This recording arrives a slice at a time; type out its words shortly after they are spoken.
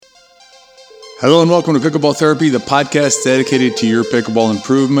Hello and welcome to Pickleball Therapy, the podcast dedicated to your pickleball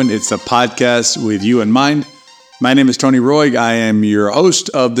improvement. It's a podcast with you in mind. My name is Tony Roy. I am your host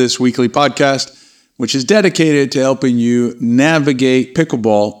of this weekly podcast, which is dedicated to helping you navigate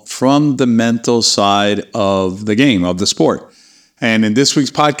pickleball from the mental side of the game, of the sport. And in this week's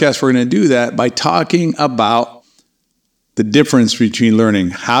podcast, we're going to do that by talking about the difference between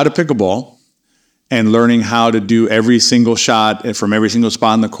learning how to pickleball and learning how to do every single shot from every single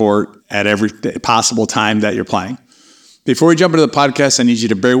spot on the court at every possible time that you're playing. Before we jump into the podcast, I need you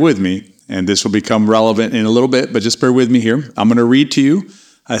to bear with me, and this will become relevant in a little bit, but just bear with me here. I'm going to read to you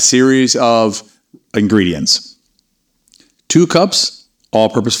a series of ingredients. 2 cups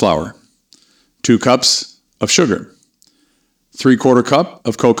all-purpose flour, 2 cups of sugar, 3/4 cup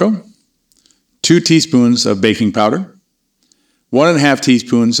of cocoa, 2 teaspoons of baking powder, 1.5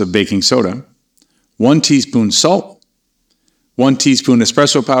 teaspoons of baking soda, 1 teaspoon salt, 1 teaspoon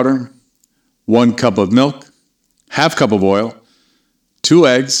espresso powder, 1 cup of milk, 1/2 cup of oil, 2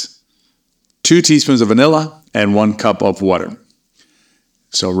 eggs, 2 teaspoons of vanilla, and 1 cup of water.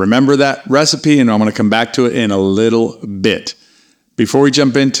 So remember that recipe, and I'm going to come back to it in a little bit. Before we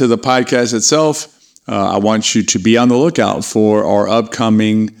jump into the podcast itself, I want you to be on the lookout for our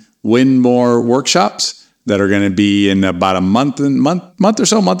upcoming Win More workshops that are going to be in about a month and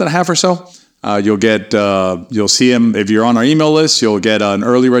a half or so. You'll see them if you're on our email list. You'll get an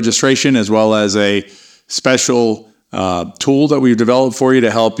early registration as well as a special tool that we've developed for you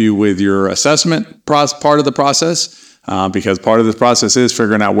to help you with your assessment part of the process. Because part of this process is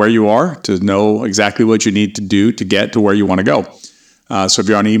figuring out where you are to know exactly what you need to do to get to where you want to go. So if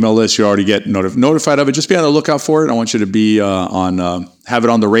you're on the email list, you already get notified of it. Just be on the lookout for it. I want you to be have it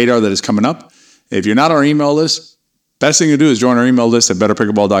on the radar that is coming up. If you're not on our email list, best thing to do is join our email list at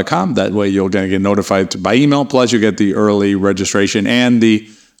betterpickleball.com. That way you're going to get notified by email. Plus you get the early registration and the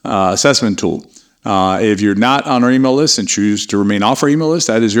assessment tool. If you're not on our email list and choose to remain off our email list,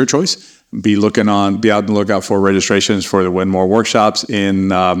 that is your choice. Be out on the lookout for registrations for the Win More workshops in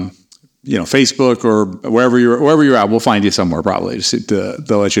Facebook or wherever you're at. We'll find you somewhere probably to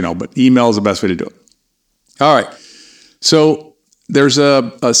let you know. But email is the best way to do it. All right. So there's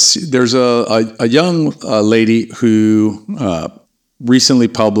a young lady who recently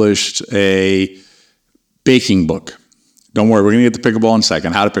published a baking book. Don't worry, we're going to get to pickleball in a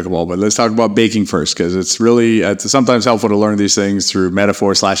second, how to pickleball, but let's talk about baking first because it's sometimes helpful to learn these things through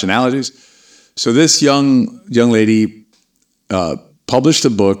metaphor/analogies. So this young lady published a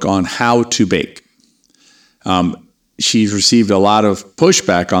book on how to bake. She's received a lot of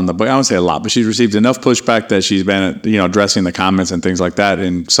pushback on the book. I won't say a lot, but she's received enough pushback that she's been, addressing the comments and things like that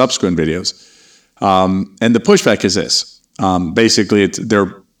in subsequent videos. And the pushback is this. Basically,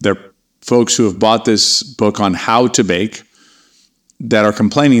 they're folks who have bought this book on how to bake that are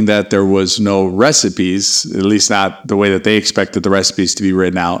complaining that there was no recipes, at least not the way that they expected the recipes to be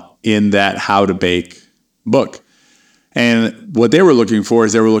written out in that how to bake book. And what they were looking for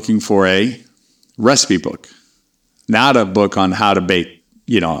is a recipe book. Not a book on how to bake,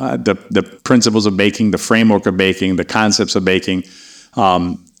 the principles of baking, the framework of baking, the concepts of baking.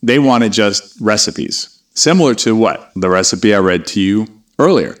 They wanted just recipes, similar to what? The recipe I read to you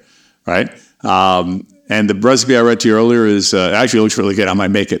earlier, right? And the recipe I read to you earlier is actually looks really good. I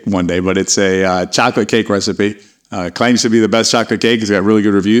might make it one day, but it's a chocolate cake recipe. Claims to be the best chocolate cake. It's got really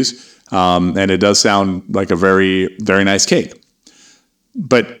good reviews, and it does sound like a very, very nice cake.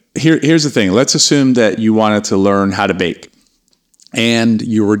 But here's the thing. Let's assume that you wanted to learn how to bake and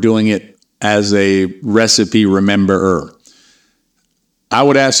you were doing it as a recipe rememberer. I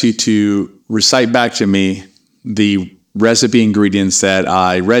would ask you to recite back to me the recipe ingredients that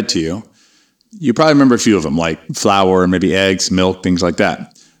I read to you. You probably remember a few of them, like flour and maybe eggs, milk, things like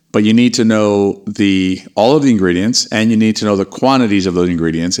that. But you need to know all of the ingredients and you need to know the quantities of those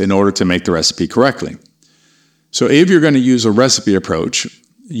ingredients in order to make the recipe correctly. So if you're going to use a recipe approach,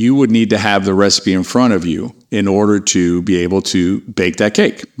 you would need to have the recipe in front of you in order to be able to bake that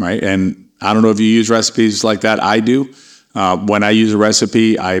cake, right? And I don't know if you use recipes like that. I do. When I use a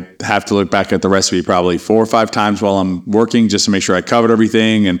recipe, I have to look back at the recipe probably 4 or 5 times while I'm working just to make sure I covered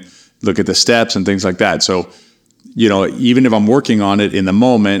everything and look at the steps and things like that. So, even if I'm working on it in the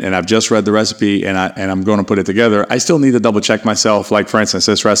moment and I've just read the recipe and I'm going to put it together, I still need to double check myself. Like for instance,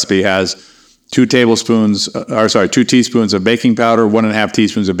 this recipe has 2 teaspoons of baking powder, 1.5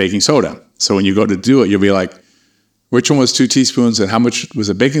 teaspoons of baking soda. So when you go to do it, you'll be like, which one was 2 teaspoons and how much was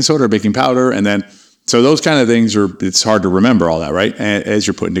it baking soda or baking powder? And then, so those kind of things it's hard to remember all that, right? As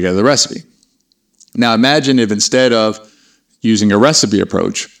you're putting together the recipe. Now imagine if instead of using a recipe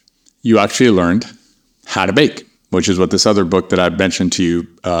approach, you actually learned how to bake, which is what this other book that I've mentioned to you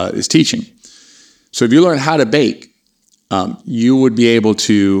is teaching. So if you learn how to bake, you would be able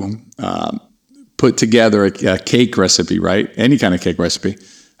to put together a cake recipe, right? Any kind of cake recipe,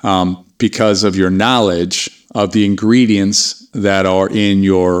 because of your knowledge of the ingredients that are in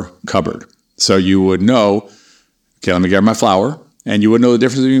your cupboard. So you would know, okay, let me get my flour, and you would know the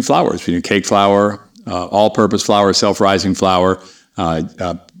difference between flours, between cake flour, all-purpose flour, self-rising flour,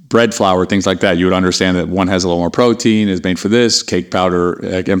 bread flour, things like that. You would understand that one has a little more protein, is made for this. Cake flour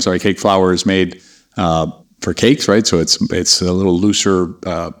is made for cakes, right? So it's a little looser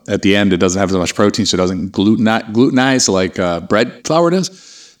at the end. It doesn't have as much protein, so it doesn't glutenize like bread flour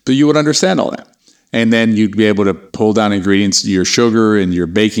does. But you would understand all that. And then you'd be able to pull down ingredients, your sugar and your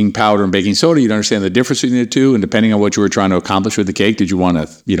baking powder and baking soda. You'd understand the difference between the two. And depending on what you were trying to accomplish with the cake, did you want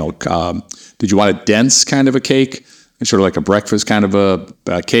a dense kind of a cake, sort of like a breakfast kind of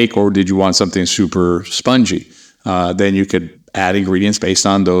a cake, or did you want something super spongy? Then you could add ingredients based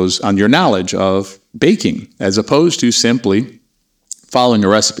on your knowledge of baking, as opposed to simply following a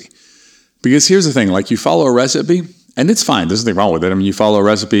recipe. Because here's the thing, like you follow a recipe, and it's fine. There's nothing wrong with it. I mean, you follow a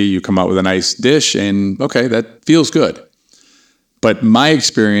recipe, you come out with a nice dish, and okay, that feels good. But my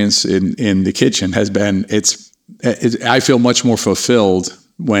experience in the kitchen has been, I feel much more fulfilled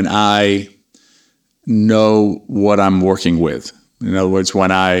when I know what I'm working with. In other words,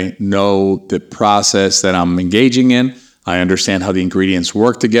 when I know the process that I'm engaging in, I understand how the ingredients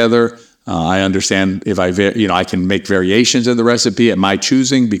work together. I understand if I can make variations in the recipe at my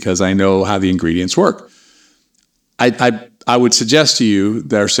choosing because I know how the ingredients work. I would suggest to you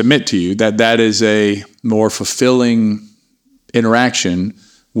or submit to you that is a more fulfilling interaction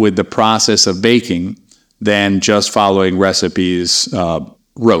with the process of baking than just following recipes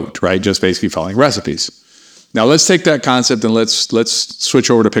rote, right? Just basically following recipes. Now let's take that concept and let's switch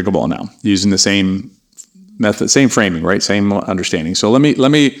over to pickleball now, using the same method, same framing, right? Same understanding. So let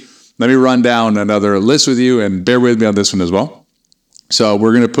me run down another list with you, and bear with me on this one as well. So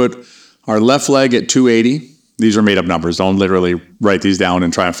we're going to put our left leg at 280. These are made up numbers. Don't literally write these down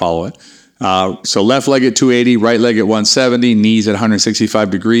and try and follow it. So left leg at 280, right leg at 170, knees at 165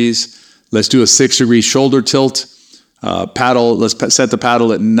 degrees. Let's do a 6-degree shoulder tilt. Paddle. Let's set the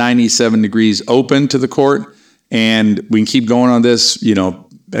paddle at 97 degrees open to the court, and we can keep going on this.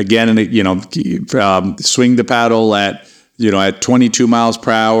 Again and swing the paddle at 22 miles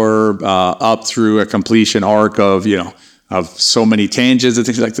per hour up through a completion arc of so many tangents and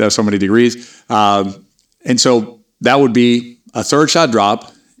things like that, so many degrees. And so that would be a third shot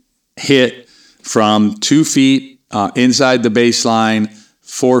drop, hit from 2 feet inside the baseline,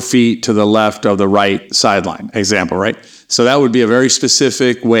 4 feet to the left of the right sideline. Example, right? So that would be a very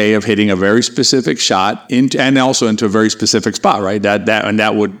specific way of hitting a very specific shot and also into a very specific spot, right?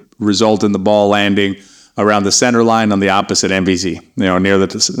 That would result in the ball landing around the center line on the opposite MVZ, near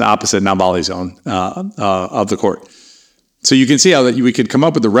the opposite non-volley zone of the court. So you can see how that we could come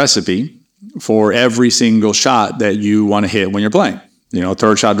up with a recipe for every single shot that you want to hit when you're playing. A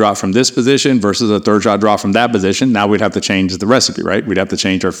third shot drop from this position versus a third shot drop from that position. Now we'd have to change the recipe, right? We'd have to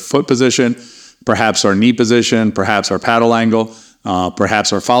change our foot position, perhaps our knee position, perhaps our paddle angle,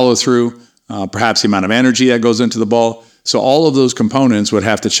 perhaps our follow through, perhaps the amount of energy that goes into the ball. So all of those components would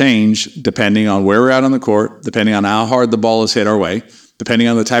have to change depending on where we're at on the court, depending on how hard the ball is hit our way, depending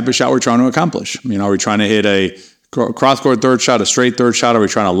on the type of shot we're trying to accomplish. Are we trying to hit a cross-court third shot, a straight third shot? Are we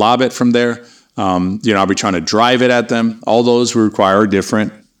trying to lob it from there? Are we trying to drive it at them? All those require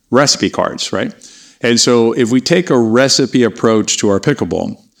different recipe cards, right? And so if we take a recipe approach to our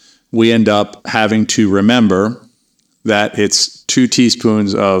pickleball, we end up having to remember that it's 2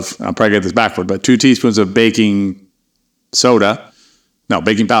 teaspoons of, I'll probably get this backward, but 2 teaspoons of baking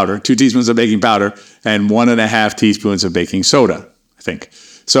powder, 2 teaspoons of baking powder, and 1.5 teaspoons of baking soda, I think.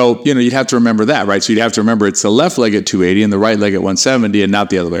 So, you'd have to remember that, right? So you'd have to remember it's the left leg at 280 and the right leg at 170 and not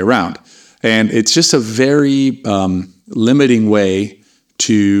the other way around. And it's just a very limiting way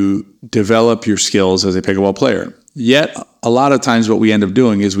to develop your skills as a pickleball player. Yet, a lot of times what we end up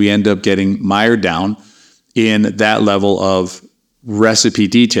doing is we end up getting mired down in that level of recipe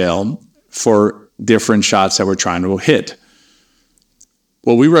detail for different shots that we're trying to hit.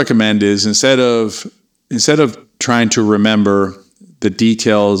 What we recommend is instead of trying to remember the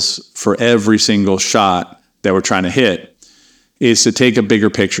details for every single shot that we're trying to hit, is to take a bigger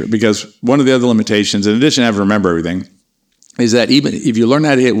picture. Because one of the other limitations, in addition to having to remember everything, is that even if you learn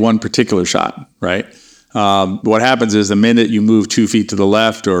how to hit one particular shot, right? What happens is the minute you move 2 feet to the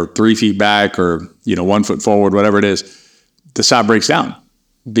left or 3 feet back or 1 foot forward, whatever it is, the shot breaks down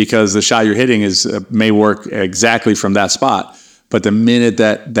because the shot you're hitting may work exactly from that spot. But the minute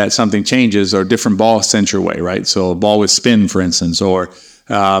that something changes or a different ball sent your way, right? So a ball with spin, for instance, or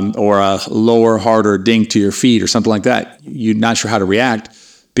or a lower, harder dink to your feet or something like that. You're not sure how to react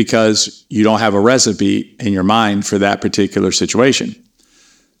because you don't have a recipe in your mind for that particular situation.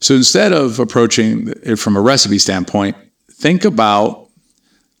 So instead of approaching it from a recipe standpoint, think about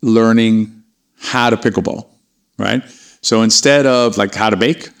learning how to pickleball, right? So instead of like how to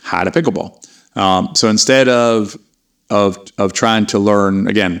bake, how to pickleball. So instead of trying to learn,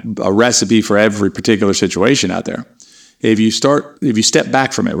 again, a recipe for every particular situation out there, if you step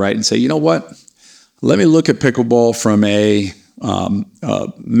back from it, right, and say, you know what, let me look at pickleball from a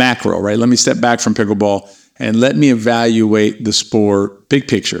macro, right? Let me step back from pickleball and let me evaluate the sport big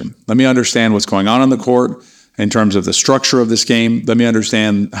picture. Let me understand what's going on the court in terms of the structure of this game. Let me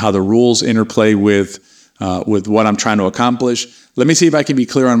understand how the rules interplay with what I'm trying to accomplish. Let me see if I can be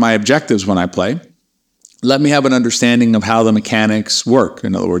clear on my objectives when I play. Let me have an understanding of how the mechanics work.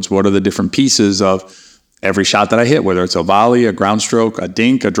 In other words, what are the different pieces of every shot that I hit, whether it's a volley, a ground stroke, a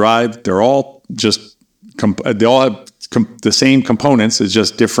dink, a drive. They're all just, they all have the same components, it's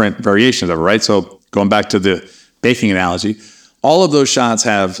just different variations of it, right? So going back to the baking analogy, all of those shots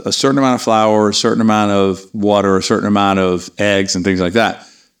have a certain amount of flour, a certain amount of water, a certain amount of eggs and things like that.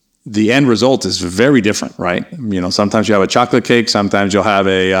 The end result is very different, right? Sometimes you have a chocolate cake, sometimes you'll have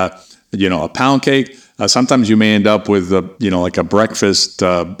a pound cake. Sometimes you may end up with like a breakfast,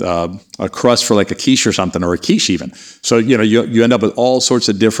 a crust for like a quiche or something, or a quiche even. So, you end up with all sorts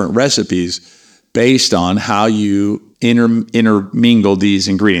of different recipes based on how you intermingle these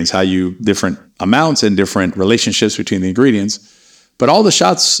ingredients, how you different amounts and different relationships between the ingredients. But all the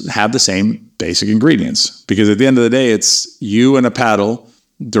shots have the same basic ingredients, because at the end of the day, it's you and a paddle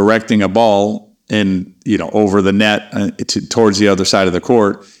directing a ball over the net towards the other side of the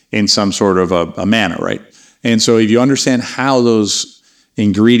court in some sort of a manner, right? And so if you understand how those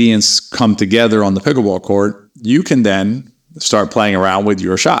ingredients come together on the pickleball court, you can then start playing around with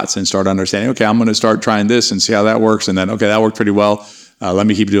your shots and start understanding, okay, I'm going to start trying this and see how that works. And then, okay, that worked pretty well. Let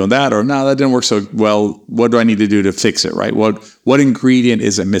me keep doing that. Or no, that didn't work so well. What do I need to do to fix it, right? What ingredient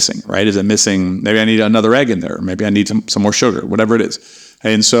is it missing, right? Is it missing? Maybe I need another egg in there. Maybe I need some more sugar, whatever it is.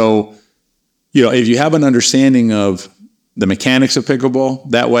 And so, if you have an understanding of the mechanics of pickleball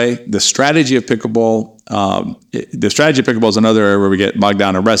that way, the strategy of pickleball is another area where we get bogged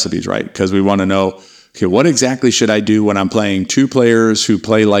down in recipes, right? Because we want to know, okay, what exactly should I do when I'm playing two players who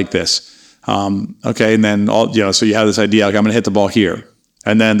play like this? Okay, and then so you have this idea, like I'm going to hit the ball here,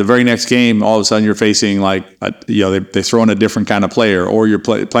 and then the very next game, all of a sudden you're facing they throw in a different kind of player, or you're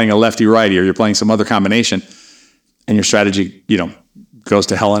playing a lefty righty, or you're playing some other combination, and your strategy goes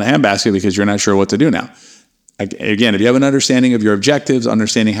to hell in a handbasket because you're not sure what to do now. Again, if you have an understanding of your objectives,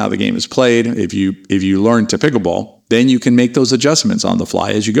 understanding how the game is played, if you learn to pickleball, then you can make those adjustments on the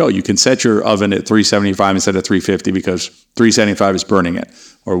fly as you go. You can set your oven at 375 instead of 350 because 375 is burning it,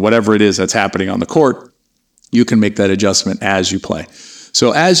 or whatever it is that's happening on the court. You can make that adjustment as you play.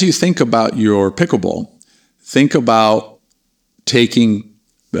 So as you think about your pickleball, think about taking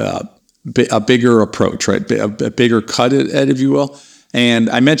a bigger approach, right? A bigger cut at it, if you will. And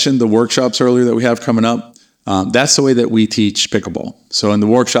I mentioned the workshops earlier that we have coming up. That's the way that we teach pickleball. So in the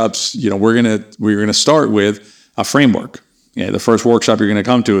workshops, we're gonna start with a framework. The first workshop you're gonna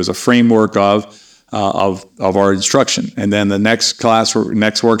come to is a framework of our instruction, and then the next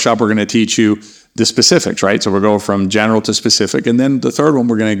workshop we're gonna teach you the specifics, right? So we'll go from general to specific, and then the third one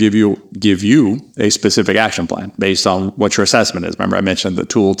we're gonna give you a specific action plan based on what your assessment is. Remember, I mentioned the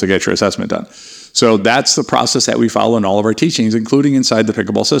tool to get your assessment done. So that's the process that we follow in all of our teachings, including inside the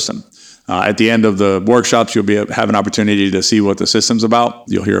pickleball system. At the end of the workshops, you'll have an opportunity to see what the system's about.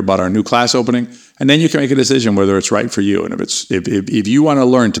 You'll hear about our new class opening, and then you can make a decision whether it's right for you. And if you want to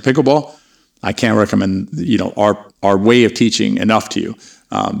learn to pickleball, I can't recommend our way of teaching enough to you,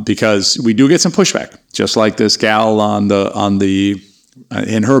 because we do get some pushback, just like this gal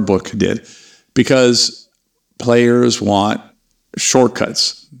in her book did, because players want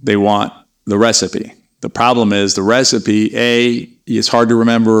shortcuts. They want the recipe. The problem is the recipe, it's hard to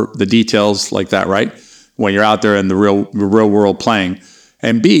remember the details like that, right? When you're out there in the real world playing.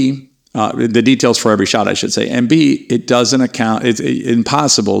 And B, the details for every shot, I should say. And B, it doesn't account, it's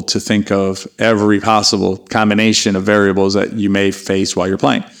impossible to think of every possible combination of variables that you may face while you're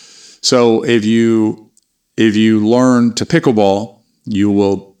playing. So if you learn to pickleball, you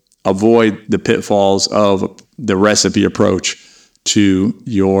will avoid the pitfalls of the recipe approach to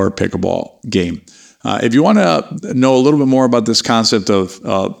your pickleball game. If you want to know a little bit more about this concept of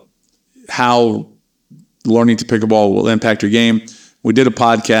how learning to pickleball will impact your game, we did a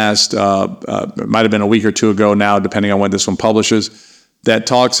podcast, it might have been a week or two ago now, depending on when this one publishes, that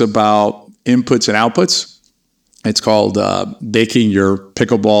talks about inputs and outputs. It's called Baking Your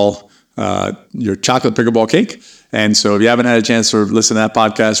Pickleball, your Chocolate Pickleball Cake. And so if you haven't had a chance to listen to that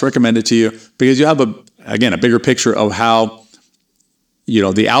podcast, recommend it to you because you have, a bigger picture of how,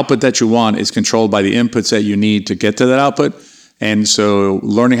 the output that you want is controlled by the inputs that you need to get to that output. And so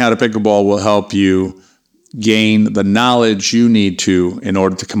learning how to pickleball will help you gain the knowledge you need to in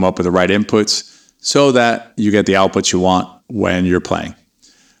order to come up with the right inputs so that you get the outputs you want when you're playing.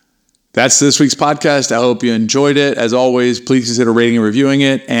 That's this week's podcast. I hope you enjoyed it. As always, please consider rating and reviewing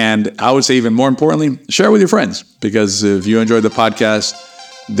it. And I would say even more importantly, share it with your friends because if you enjoyed the podcast,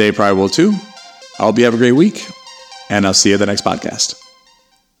 they probably will too. I hope you have a great week and I'll see you at the next podcast.